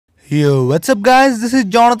Yo, what's up guys, this is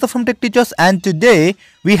Jonathan from TechTeachers and today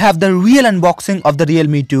we have the real unboxing of the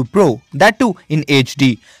Realme 2 Pro, that too in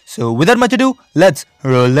HD. So without much ado, let's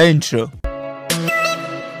roll the intro.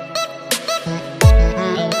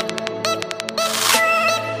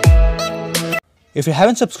 If you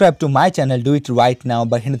haven't subscribed to my channel, do it right now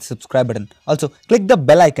by hitting the subscribe button. Also, click the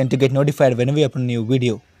bell icon to get notified whenever we upload a new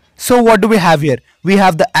video. So what do we have here? We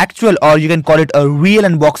have the actual, or you can call it a real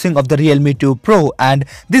unboxing of the Realme 2 Pro, and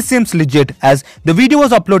this seems legit as the video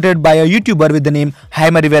was uploaded by a YouTuber with the name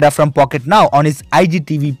Jaime Rivera from Pocket Now on his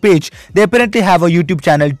IGTV page. They apparently have a YouTube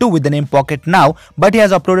channel too with the name Pocket Now, but he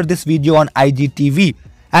has uploaded this video on IGTV.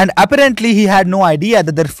 And apparently he had no idea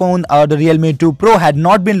that the phone or the Realme 2 Pro had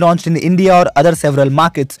not been launched in India or other several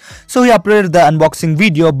markets. So he uploaded the unboxing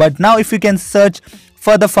video, but now if you can search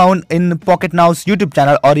for the phone in Pocket Now's YouTube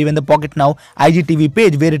channel or even the Pocket Now IGTV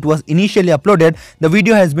page where it was initially uploaded, the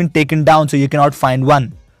video has been taken down, so you cannot find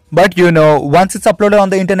one. But you know, once it's uploaded on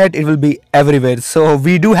the internet, it will be everywhere. So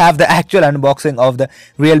we do have the actual unboxing of the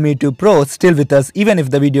Realme 2 Pro still with us, even if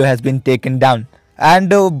the video has been taken down. And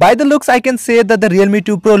by the looks, I can say that the Realme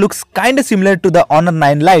 2 Pro looks kinda similar to the Honor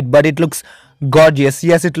 9 Lite, but it looks gorgeous.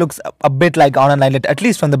 Yes, it looks a bit like Honor 9 Lite, at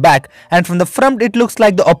least from the back, and from the front it looks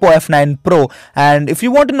like the Oppo F9 Pro. And if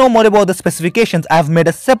you want to know more about the specifications, I have made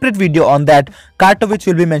a separate video on that, card of which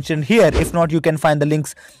will be mentioned here. If not, you can find the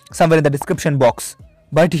links somewhere in the description box.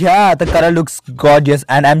 But yeah, the color looks gorgeous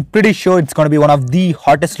and I'm pretty sure it's going to be one of the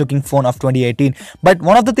hottest looking phone of 2018. But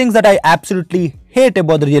one of the things that I absolutely hate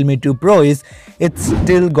about the Realme 2 Pro is it's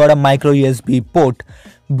still got a micro USB port.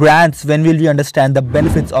 Brands, when will we understand the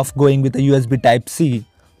benefits of going with a USB Type-C?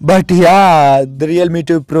 But yeah, the Realme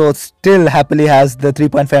 2 Pro still happily has the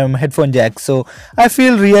 3.5mm headphone jack, so I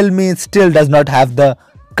feel Realme still does not have the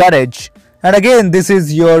courage. And again, this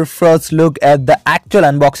is your first look at the actual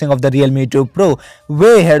unboxing of the Realme 2 Pro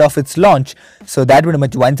way ahead of its launch. So that pretty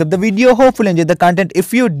much winds up the video. Hopefully you enjoyed the content.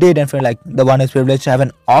 If you did and feel like the one is privileged to have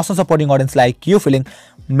an awesome supporting audience like you feeling,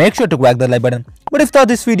 make sure to crack the like button. But if you thought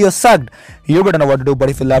this video sucked, you better know what to do. But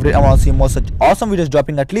if you loved it and want to see more such awesome videos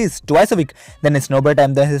dropping at least twice a week, then it's no better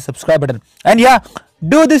time than hit the subscribe button. And yeah,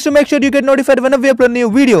 do this to make sure you get notified whenever we upload a new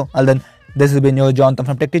video. Then, this has been your Jonathan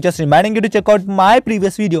from TechTeachers reminding you to check out my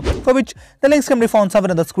previous video, for which the links can be found somewhere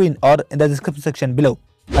on the screen or in the description section below.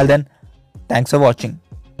 Then, thanks for watching.